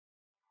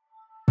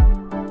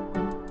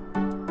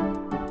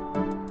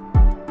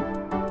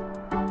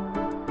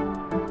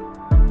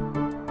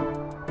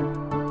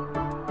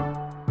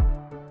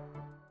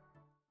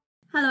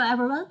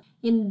everyone.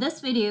 In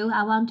this video,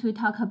 I want to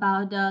talk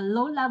about the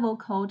low-level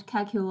code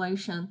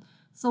calculation.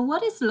 So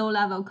what is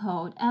low-level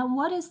code and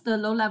what is the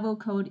low-level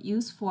code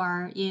used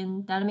for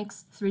in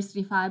Dynamics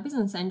 365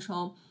 Business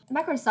Central?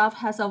 Microsoft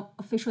has an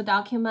official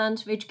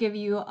document which gives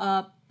you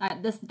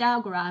this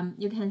diagram.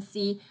 You can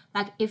see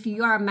like if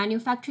you are a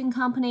manufacturing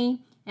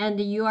company and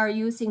you are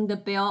using the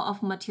bill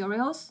of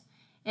materials,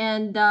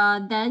 and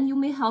then you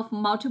may have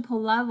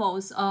multiple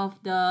levels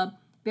of the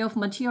bill of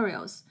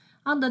materials.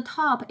 On the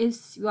top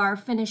is your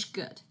finished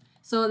good.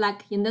 So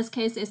like in this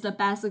case, it's the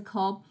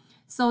basical.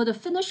 So the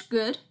finished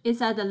good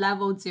is at the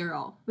level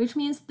 0, which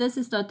means this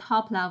is the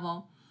top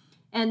level.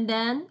 And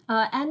then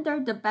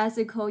under the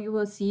basical, you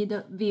will see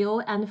the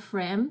view and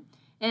frame.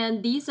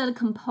 And these are the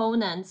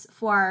components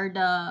for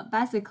the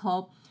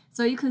basical.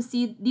 So you can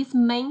see these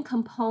main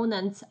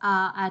components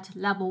are at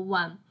level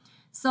 1.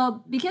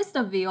 So because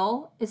the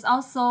view is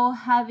also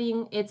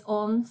having its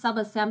own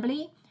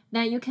subassembly,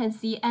 then you can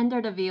see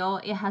under the view,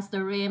 it has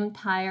the rim,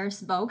 tires,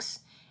 spokes,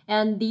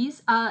 and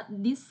these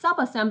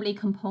subassembly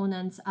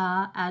components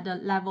are at the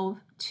level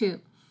 2.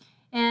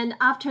 And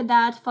after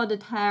that, for the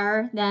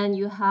tire, then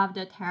you have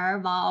the tire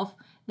valve.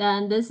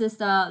 Then this is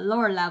the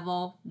lower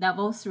level,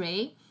 level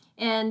 3.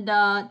 And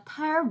the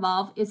tire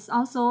valve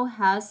also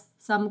has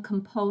some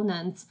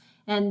components.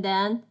 And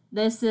then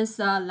this is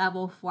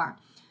level 4.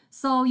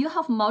 So you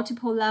have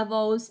multiple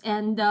levels,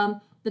 and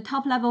the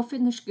top level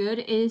finished good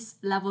is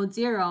level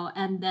 0,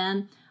 and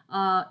then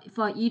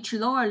for each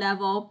lower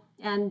level,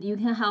 and you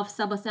can have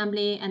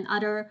subassembly and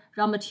other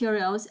raw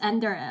materials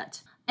under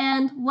it.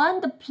 And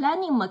when the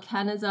planning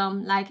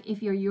mechanism, like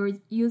if you're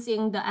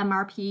using the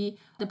MRP,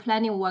 the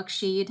planning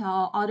worksheet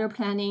or order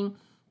planning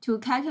to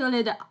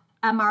calculate the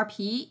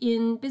MRP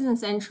in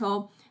Business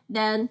Central,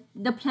 then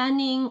the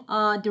planning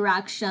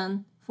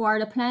direction for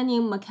the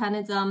planning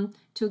mechanism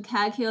to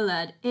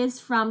calculate is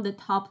from the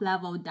top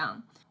level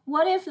down.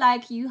 What if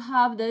like you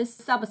have this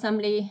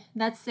subassembly,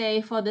 let's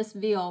say for this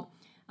view,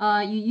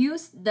 you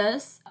use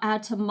this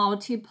at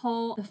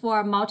multiple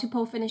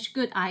finished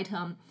good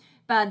item,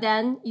 but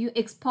then you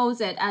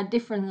expose it at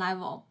different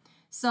level.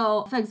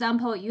 So for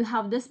example, you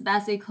have this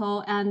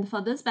basical, and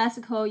for this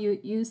basical, you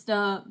use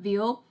the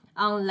view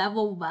on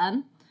level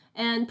 1,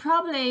 and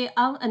probably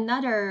on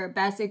another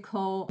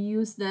basical, you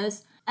use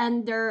this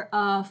under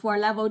for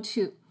level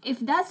 2. If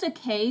that's the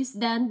case,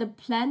 then the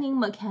planning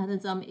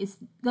mechanism is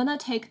gonna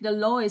take the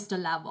lowest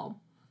level.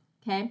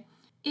 Okay,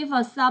 if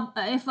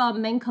a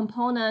main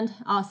component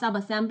or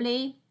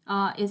subassembly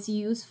is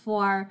used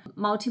for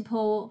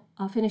multiple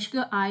finished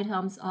good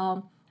items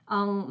or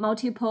on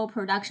multiple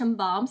production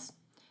BOMs,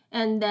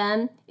 and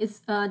then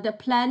it's the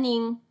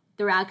planning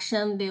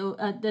direction will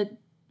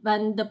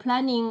when the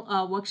planning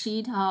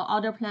worksheet or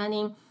order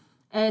planning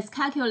is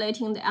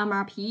calculating the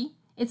MRP,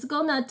 it's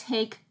gonna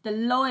take the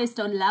lowest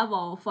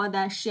level for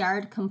that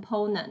shared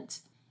component.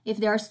 If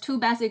there's two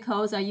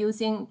basicals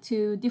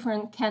two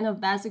different kind of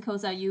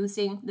basicals are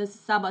using this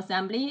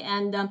subassembly,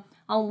 and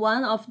on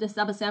one of the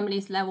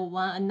subassemblies level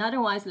 1, another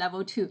one is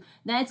level 2,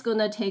 then it's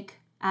gonna take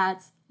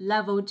at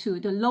level 2.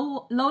 The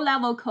low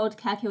level code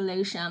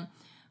calculation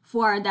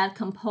for that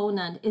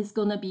component is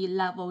gonna be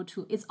level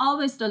 2. It's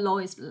always the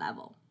lowest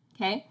level.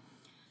 Okay,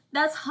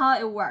 that's how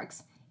it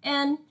works.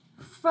 And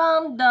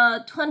from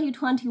the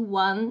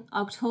 2021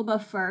 October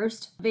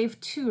 1st Wave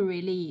 2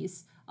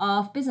 release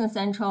of Business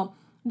Central,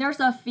 there's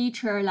a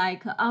feature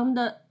like on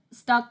the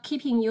stock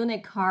keeping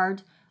unit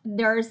card,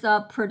 there's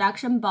a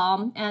production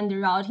BOM and the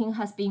routing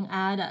has been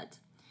added.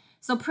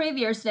 So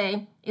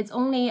previously, it's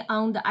only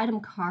on the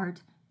item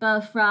card,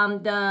 but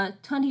from the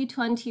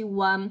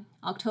 2021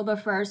 October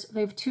 1st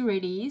Wave 2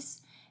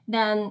 release,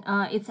 then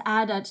it's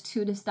added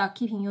to the stock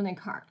keeping unit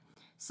card.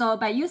 So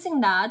by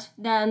using that,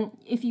 then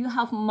if you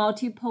have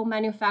multiple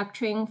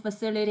manufacturing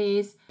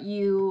facilities,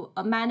 you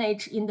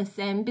manage in the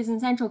same Business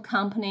Central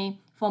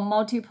company for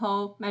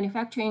multiple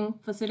manufacturing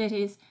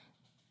facilities,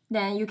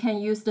 then you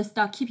can use the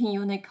stock keeping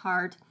unit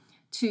card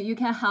you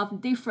can have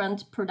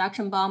different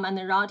production BOM and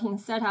the routing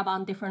set up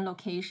on different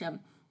location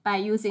by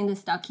using the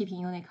stock keeping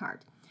unit card.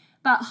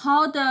 But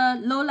how the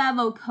low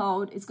level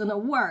code is gonna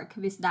work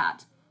with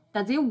that?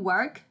 Does it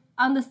work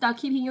on the stock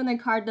keeping unit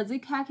card? Does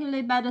it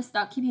calculate by the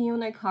stock keeping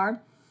unit card?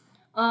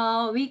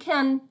 We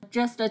can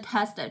just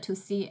test it to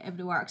see if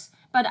it works.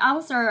 But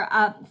answer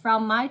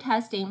from my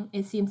testing,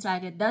 it seems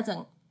like it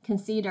doesn't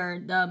consider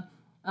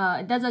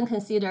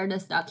the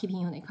stock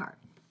keeping unit card.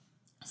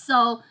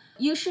 So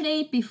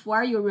usually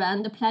before you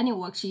run the planning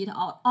worksheet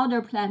or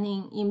order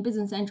planning in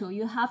Business Central,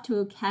 you have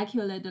to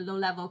calculate the low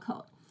level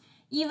code.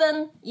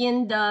 Even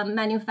in the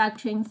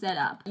manufacturing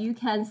setup, you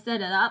can set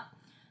it up.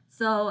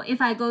 So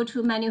if I go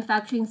to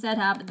manufacturing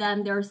setup,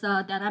 then there's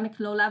a dynamic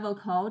low-level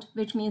code,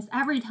 which means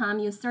every time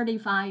you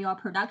certify your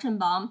production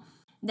BOM,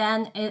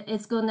 then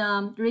it's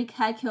gonna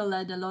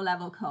recalculate the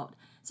low-level code.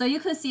 So you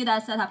could see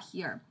that setup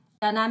here,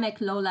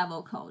 dynamic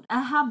low-level code.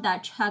 I have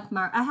that check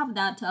mark. I have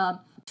that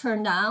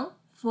turned on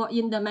for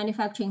in the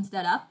manufacturing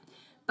setup.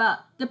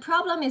 But the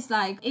problem is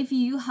like if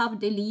you have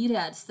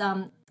deleted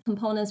some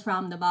components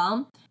from the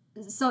BOM,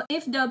 so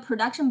if the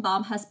production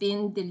BOM has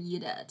been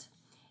deleted,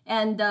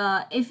 and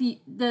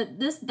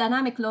this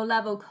dynamic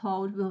low-level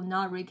code will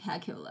not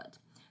recalculate.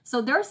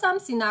 So there are some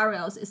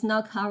scenarios it's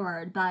not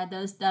covered by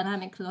this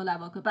dynamic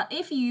low-level code. But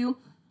if you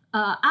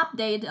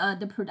update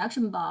the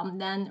production BOM,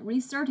 then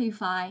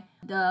recertify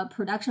the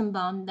production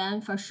BOM,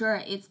 then for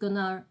sure it's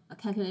gonna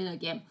calculate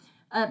again.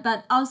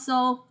 But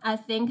also, I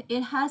think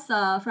it has,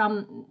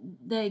 from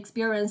the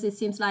experience, it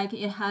seems like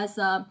it has,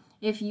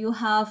 if you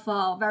have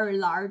a very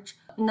large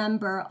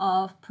number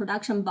of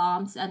production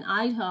BOMs and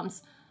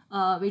items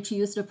which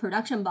use the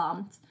production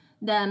BOMs,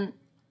 then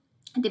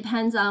it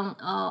depends on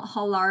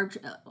how large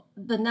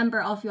the number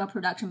of your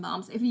production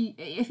BOMs.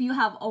 If you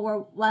have over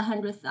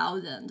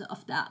 100,000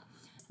 of that,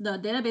 the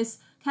database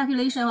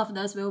calculation of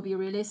this will be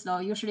really slow.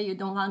 Usually you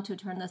don't want to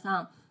turn this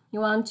on. You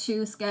want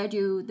to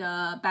schedule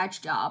the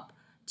batch job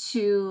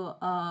to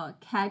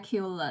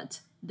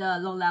calculate the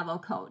low-level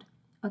code.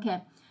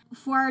 Okay,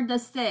 for the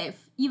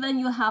safe, even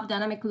you have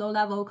dynamic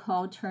low-level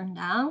code turned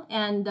down,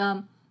 and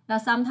but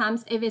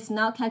sometimes if it's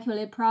not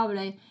calculated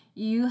properly,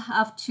 you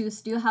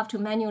still have to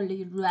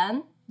manually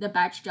run the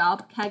batch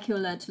job,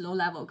 calculate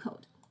low-level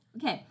code.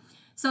 Okay,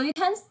 so you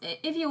can,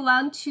 if you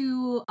want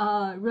to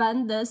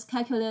run this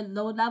calculate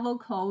low-level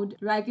code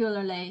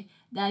regularly,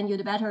 then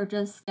you'd better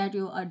just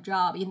schedule a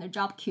job in the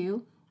job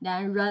queue,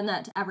 then run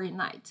it every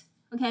night.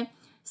 Okay,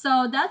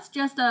 so that's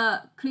just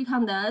click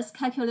on this,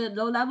 calculate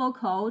low-level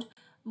code.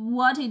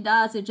 What it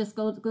does, it just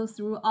go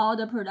through all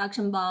the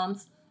production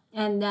BOMs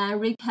and then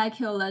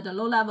recalculate the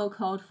low-level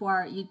code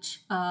for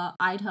each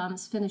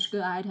items, finished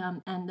good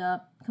item, and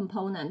the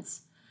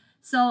components.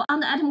 So on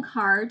the item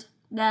card,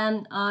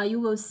 then you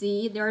will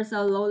see there's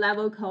a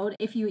low-level code.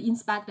 If you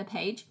inspect the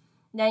page,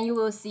 then you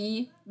will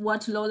see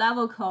what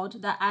low-level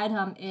code the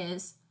item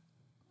is.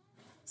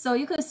 So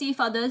you could see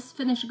for this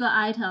finished good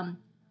item,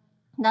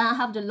 then I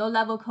have the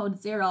low-level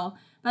code 0.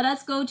 But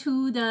let's go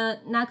to the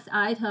next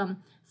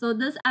item. So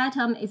this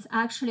item is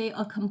actually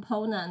a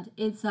component.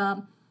 It's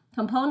a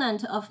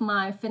component of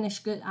my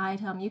finished good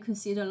item. You can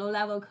see the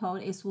low-level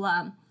code is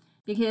 1.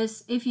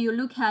 Because if you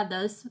look at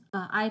this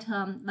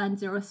item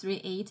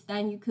 1038,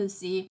 then you could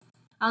see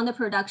on the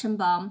production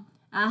BOM,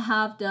 I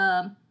have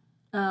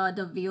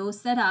the view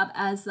set up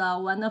as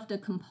one of the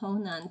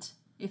component.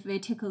 If we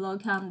take a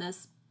look on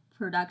this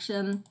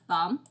production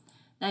BOM,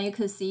 then you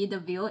could see the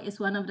view is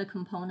one of the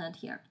component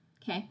here.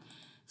 Okay,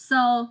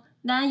 so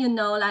then you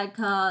know, like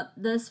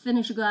this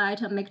finished good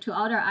item make to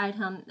order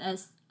item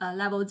is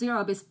level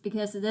 0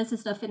 because this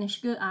is the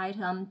finished good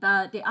item,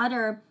 but the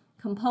other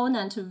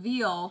component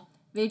view,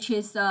 which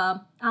is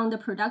on the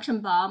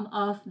production BOM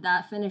of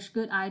that finished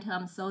good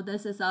item. So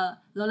this is a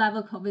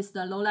low-level code with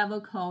the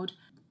low-level code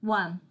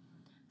 1.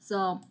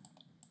 So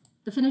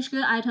the finished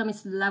good item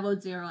is level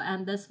 0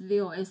 and this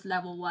view is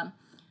level 1.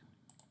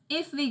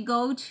 If we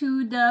go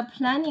to the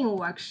planning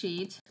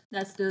worksheet,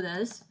 let's do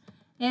this.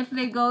 If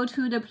we go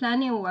to the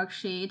planning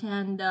worksheet,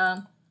 and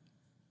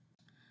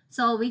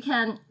so we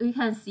can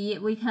see,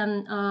 we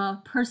can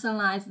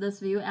personalize this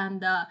view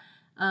and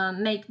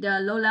make the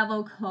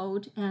low-level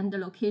code and the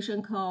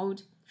location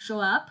code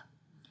show up.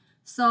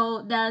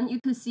 So then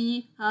you could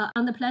see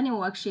on the planning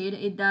worksheet,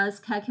 it does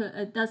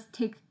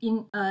take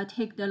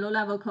the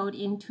low-level code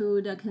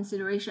into the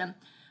consideration.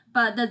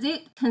 But does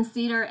it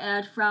consider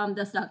it from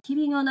the stock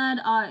keeping unit,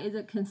 or is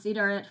it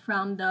consider it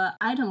from the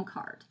item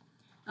card?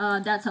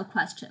 That's a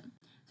question.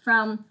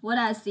 From what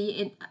I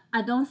see,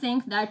 I don't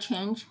think that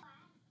changed.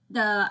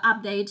 The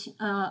update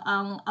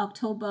on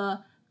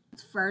October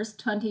 1st,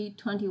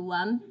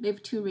 2021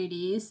 with 2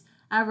 release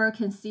ever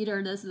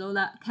consider this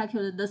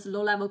calculate this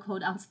low-level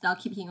code on stock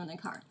keeping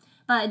unit card.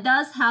 But it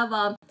does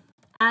have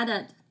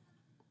added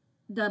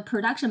the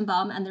production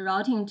BOM and the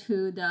routing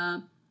to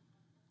the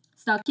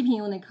stock keeping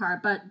unit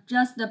card, but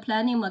just the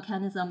planning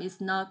mechanism is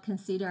not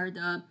considered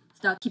the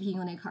stock keeping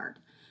unit card.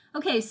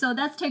 Okay, so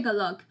let's take a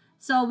look.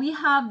 So we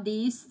have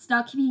these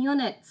stock keeping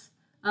units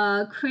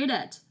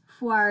created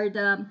for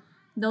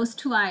those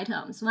 2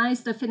 items. One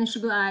is the finished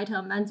good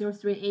item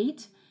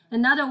 1038.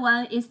 Another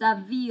one is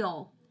that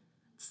VO.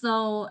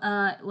 So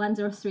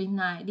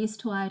 1039, these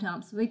 2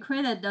 items. We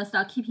created the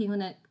stock keeping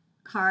unit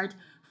card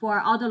for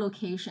all the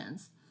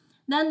locations.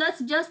 Then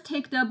let's just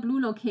take the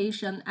blue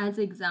location as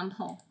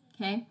example.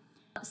 Okay,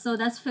 so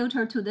let's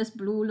filter to this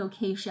blue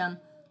location.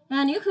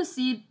 And you could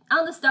see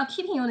on the stock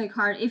keeping unit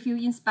card, if you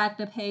inspect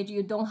the page,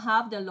 you don't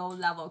have the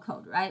low-level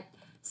code, right?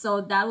 So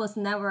that was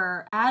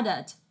never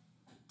added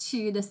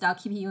to the stock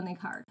keeping unit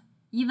card.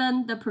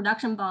 Even the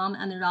production BOM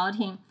and the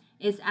routing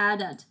is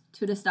added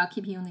to the stock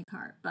keeping unit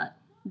card, but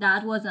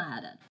that wasn't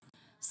added.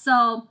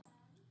 So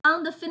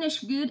on the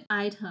finished good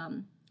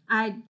item,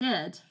 I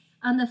did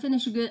have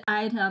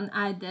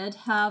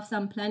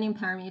some planning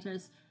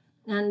parameters,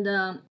 and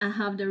I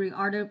have the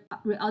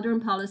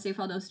reordering policy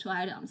for those 2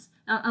 items.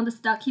 On the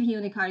stock keeping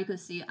unit card, you could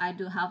see I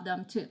do have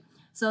them too.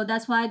 So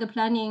that's why the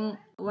planning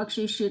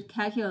worksheet should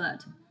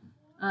calculate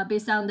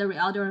based on the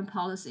reordering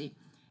policy.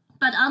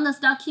 But on the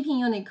stock keeping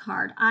unit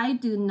card, I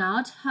do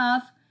not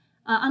have,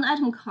 on the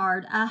item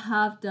card, I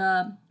have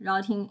the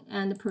routing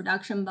and the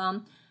production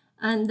BOM.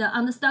 And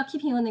on the stock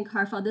keeping unit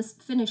card for this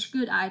finished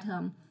good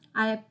item,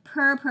 I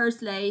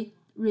purposely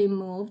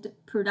removed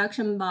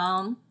production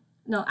BOM.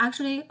 No,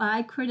 actually, when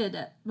I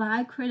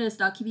created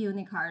stock keeping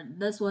unit card,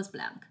 this was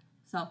blank.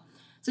 So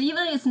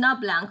even if it's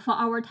not blank, for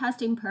our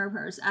testing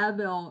purpose, I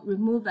will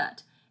remove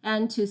it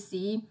and to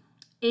see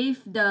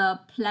if the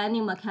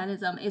planning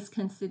mechanism is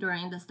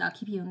considering the stock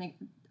keeping unit,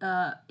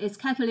 is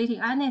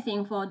calculating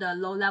anything for the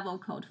low-level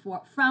code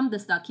from the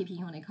stock keeping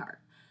unit card.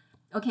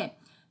 Okay,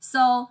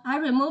 so I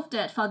removed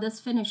it for this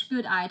finished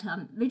good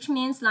item, which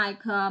means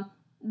like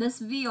this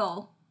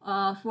view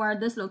for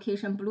this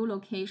location, blue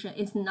location,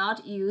 is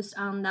not used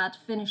on that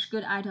finished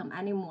good item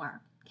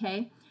anymore.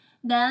 Okay,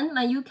 then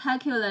when you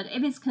calculate,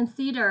 if it's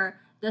considered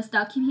the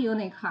stock keeping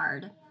unit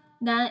card,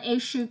 then it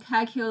should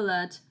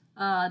calculate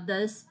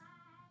this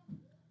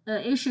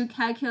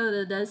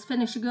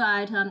finished good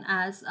item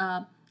as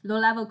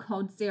low-level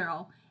code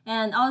 0,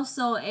 and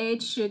also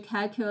it should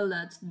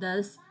calculate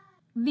this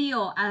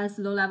view as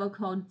low-level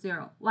code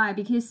 0. Why?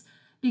 Because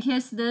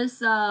this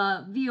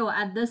view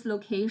at this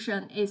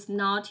location is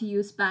not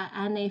used by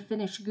any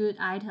finished good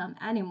item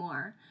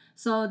anymore.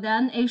 So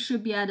then it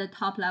should be at the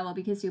top level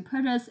because you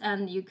purchase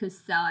and you could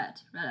sell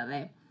it right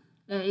away.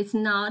 It's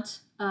not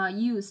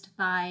used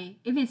by,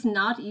 if it's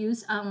not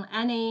used on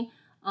any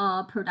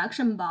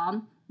production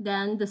BOM,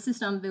 then the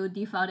system will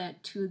default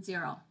it to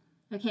 0.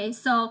 Okay,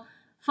 so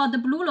for the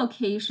blue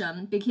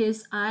location,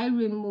 because I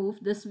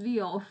removed this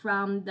view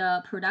from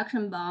the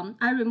production BOM,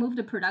 I removed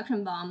the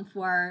production BOM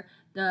for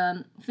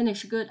the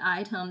finished good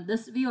item.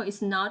 This view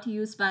is not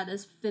used by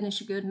this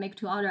finished good make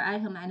to order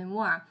item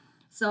anymore.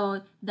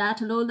 So that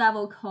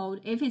low-level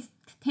code, if it's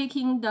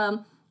taking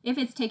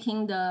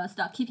the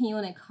stock keeping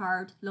unit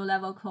card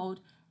low-level code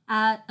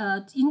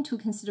into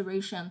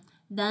consideration,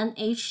 then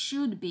it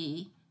should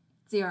be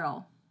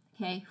 0.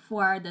 Okay,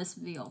 for this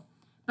view.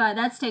 But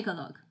let's take a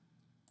look.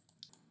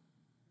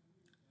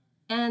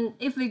 And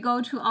if we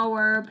go to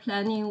our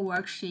planning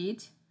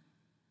worksheet,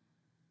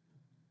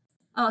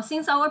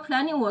 since our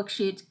planning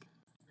worksheet,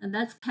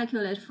 let's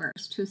calculate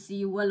first to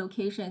see what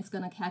location it's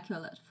going to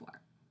calculate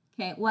for.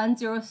 Okay,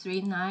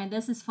 1039,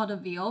 this is for the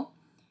view.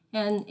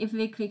 And if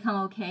we click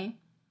on OK,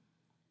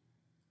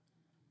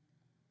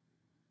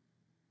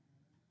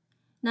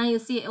 now you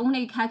see it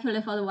only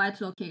calculate for the white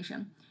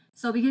location.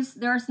 So because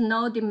there's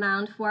no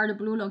demand for the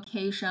blue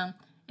location,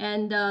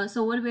 and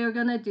so what we're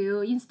gonna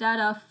do, instead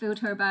of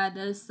filter by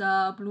this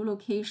blue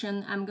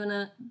location, I'm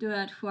gonna do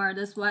it for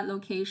this white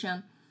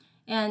location.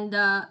 And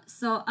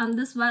so on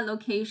this white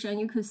location,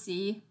 you could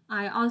see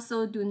I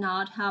also do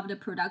not have the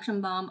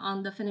production BOM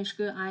on the finished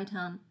good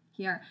item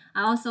here.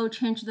 I also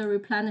changed the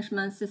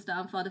replenishment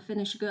system for the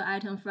finished good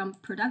item from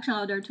production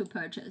order to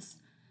purchase.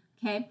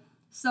 Okay,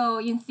 so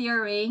in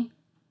theory,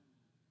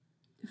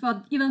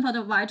 even for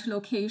the white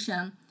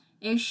location,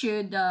 it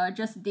should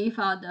just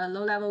default the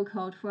low-level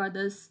code for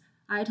this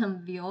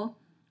item view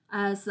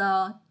as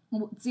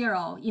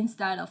 0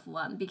 instead of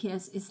 1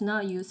 because it's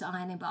not used on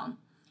any BOM.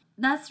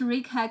 Let's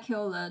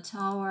recalculate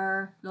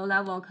our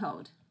low-level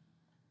code.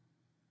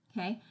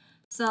 Okay,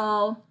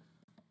 so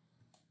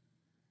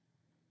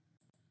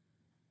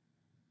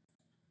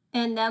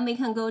and then we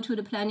can go to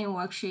the planning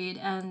worksheet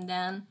and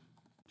then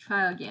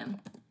try again.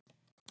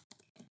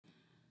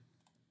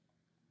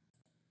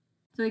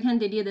 So we can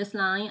delete this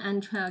line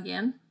and try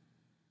again.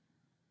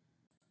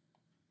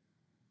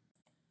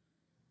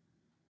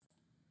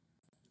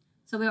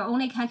 So we are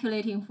only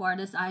calculating for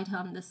this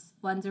item, this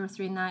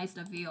 1039 is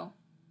the view.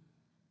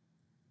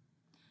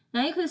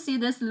 Now you could see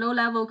this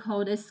low-level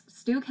code is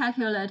still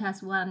calculated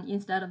as 1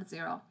 instead of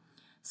 0.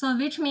 So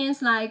which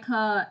means like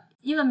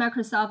even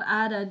Microsoft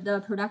added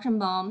the production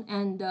BOM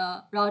and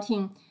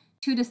routing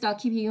to the stock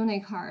keeping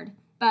unit card.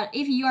 But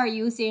if you are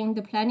using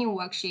the planning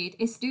worksheet,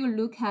 it still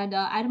look at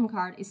the item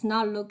card. It's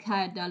not look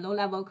at the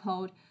low-level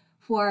code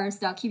for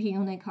stock keeping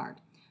unit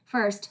card.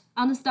 First,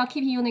 on the stock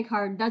keeping unit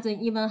card doesn't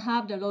even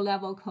have the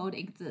low-level code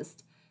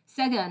exist.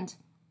 Second,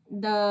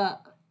 the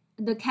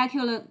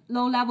calculate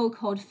low-level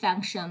code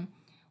function,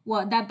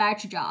 that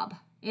batch job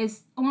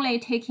is only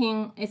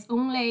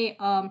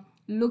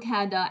look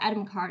at the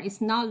item card.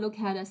 It's not look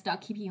at the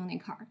stock keeping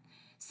unit card.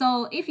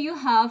 So if you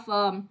have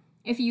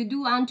if you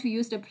do want to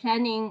use the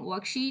planning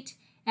worksheet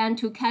and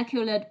to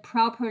calculate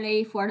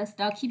properly for the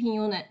stock keeping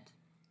unit,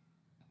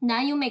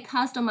 then you may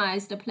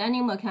customize the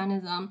planning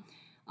mechanism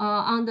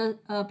on the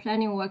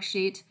planning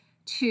worksheet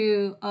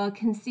to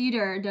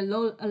consider the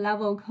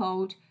low-level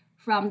code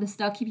from the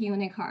stock keeping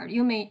unit card.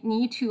 You may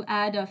need to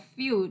add a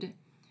field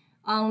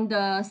on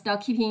the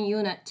stock keeping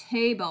unit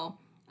table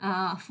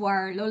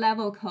for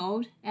low-level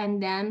code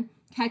and then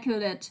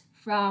calculate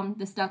from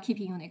the stock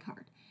keeping unit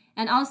card.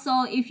 And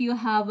also, if you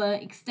have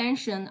an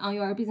extension on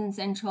your Business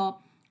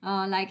Central,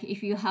 like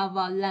if you have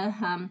a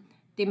Lanham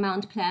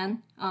demand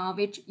plan,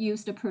 which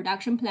use the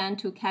production plan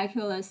to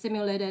calculate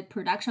simulated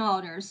production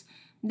orders,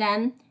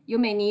 then you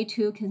may need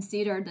to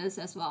consider this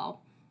as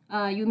well.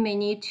 You may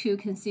need to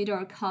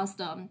consider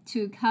custom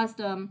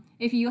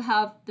if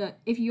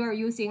you are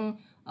using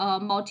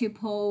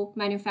multiple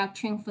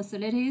manufacturing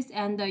facilities,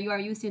 and you are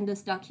using the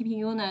stock keeping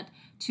unit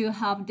to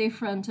have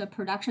different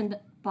production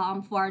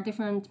BOM for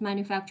different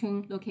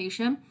manufacturing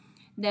location,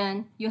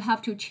 then you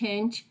have to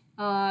change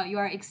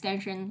your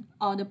extension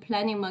or the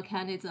planning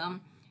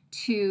mechanism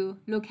to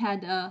look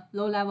at the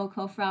low-level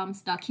code from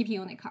stock keeping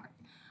unit card.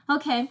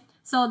 Okay,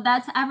 so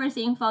that's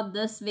everything for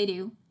this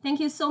video. Thank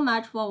you so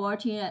much for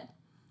watching it.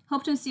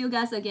 Hope to see you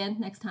guys again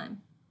next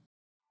time.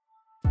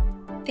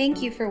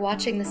 Thank you for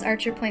watching this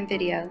Archer Point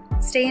video.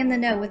 Stay in the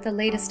know with the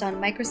latest on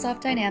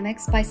Microsoft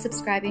Dynamics by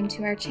subscribing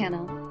to our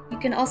channel. You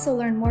can also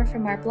learn more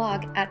from our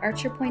blog at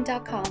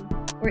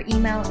archerpoint.com or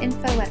email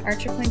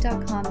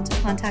info@archerpoint.com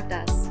to contact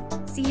us.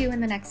 See you in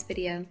the next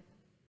video.